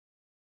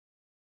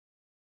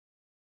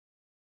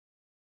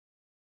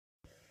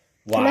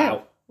Wow.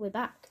 Hello. We're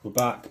back. We're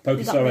back.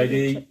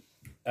 Pokestar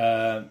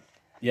AD.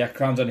 Yeah,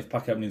 Crown Zenith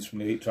pack openings from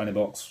the Elite Training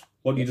Box.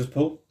 What did you just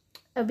pull?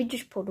 We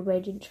just pulled a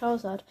Radiant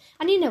Charizard.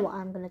 And you know what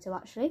I'm going to do,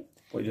 actually?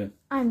 What are you doing?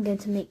 I'm going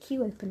to make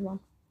you open one.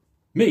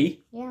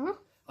 Me? Yeah.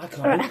 I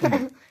can't open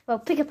them. Well,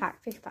 pick a pack.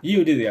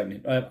 You do the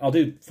opening. I'll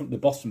do from the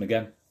bottom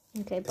again.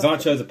 Okay. Because I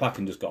chose a pack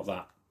and just got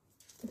that.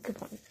 Good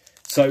point.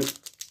 So,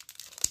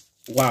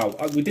 wow.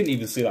 We didn't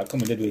even see that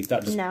coming, did we?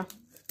 That just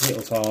hit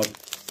us hard.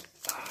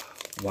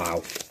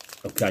 Wow.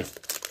 Okay.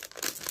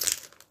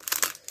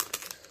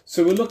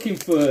 So we're looking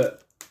for,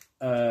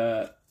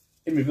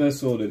 in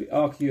reverse order, the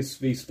Arceus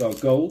V-Star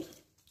Gold.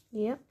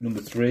 Yeah. Number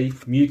 3.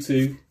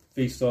 Mewtwo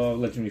V-Star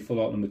Legendary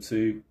Full Art number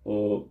 2.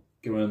 Or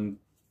Garantina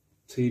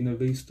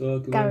V-Star.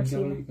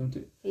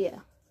 Garantina. Yeah.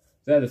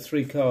 They're the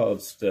 3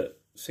 cards that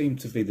seem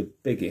to be the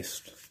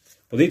biggest.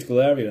 But these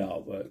Galarian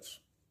artworks,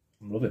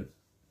 I'm loving.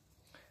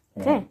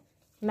 Okay. Right.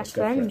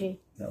 Metal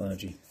Energy. Metal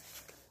Energy.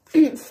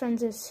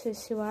 Friends of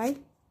Susuai.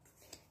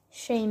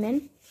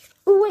 Shaman.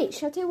 Oh wait,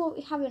 shall I tell you what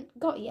we haven't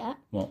got yet?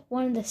 What?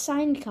 One of the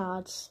signed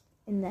cards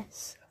in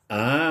this.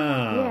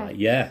 Ah,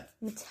 yeah.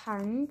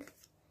 Metang.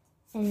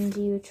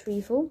 Endy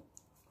Retrieval.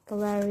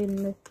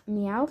 Galarian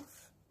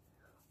Meowth.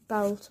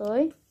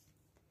 Baltoy.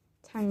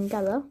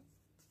 Tangela.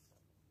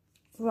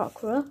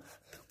 Rockruff.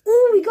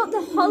 Oh, we got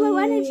the Holo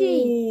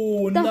Energy!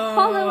 Ooh, the nice.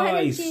 Holo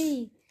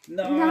Energy!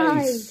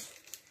 Nice!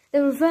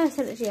 The reverse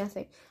energy, I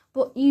think.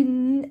 But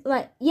you,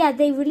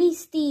 they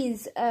released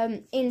these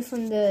in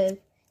from the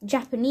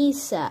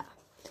Japanese set,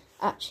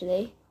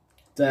 actually.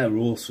 They're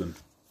awesome.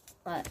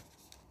 Right.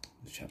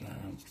 Check that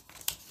out.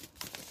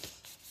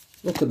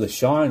 Look at the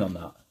shine on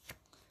that.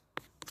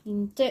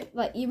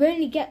 You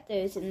only get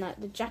those in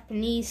the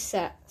Japanese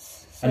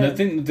sets. So. And I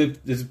think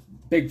there's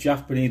big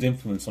Japanese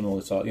influence on all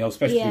this art,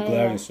 especially the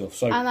Galarian stuff.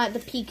 So and the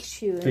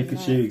Pikachu.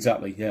 Pikachu,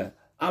 exactly, yeah.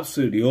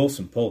 Absolutely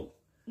awesome pull.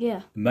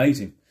 Yeah.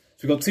 Amazing.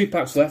 So we've got 2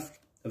 packs left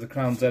of the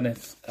Crown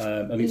Zenith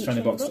Elite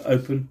Training Box to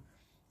open.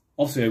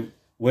 Obviously,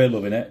 we're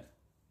loving it.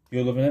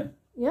 You're loving it?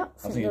 Yeah,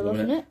 I think you're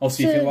loving it.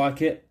 Obviously, if you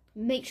like it,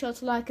 make sure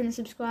to like and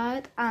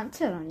subscribe and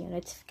turn on your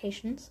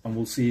notifications. And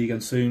we'll see you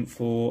again soon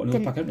for another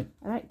pack opening.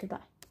 Alright, goodbye.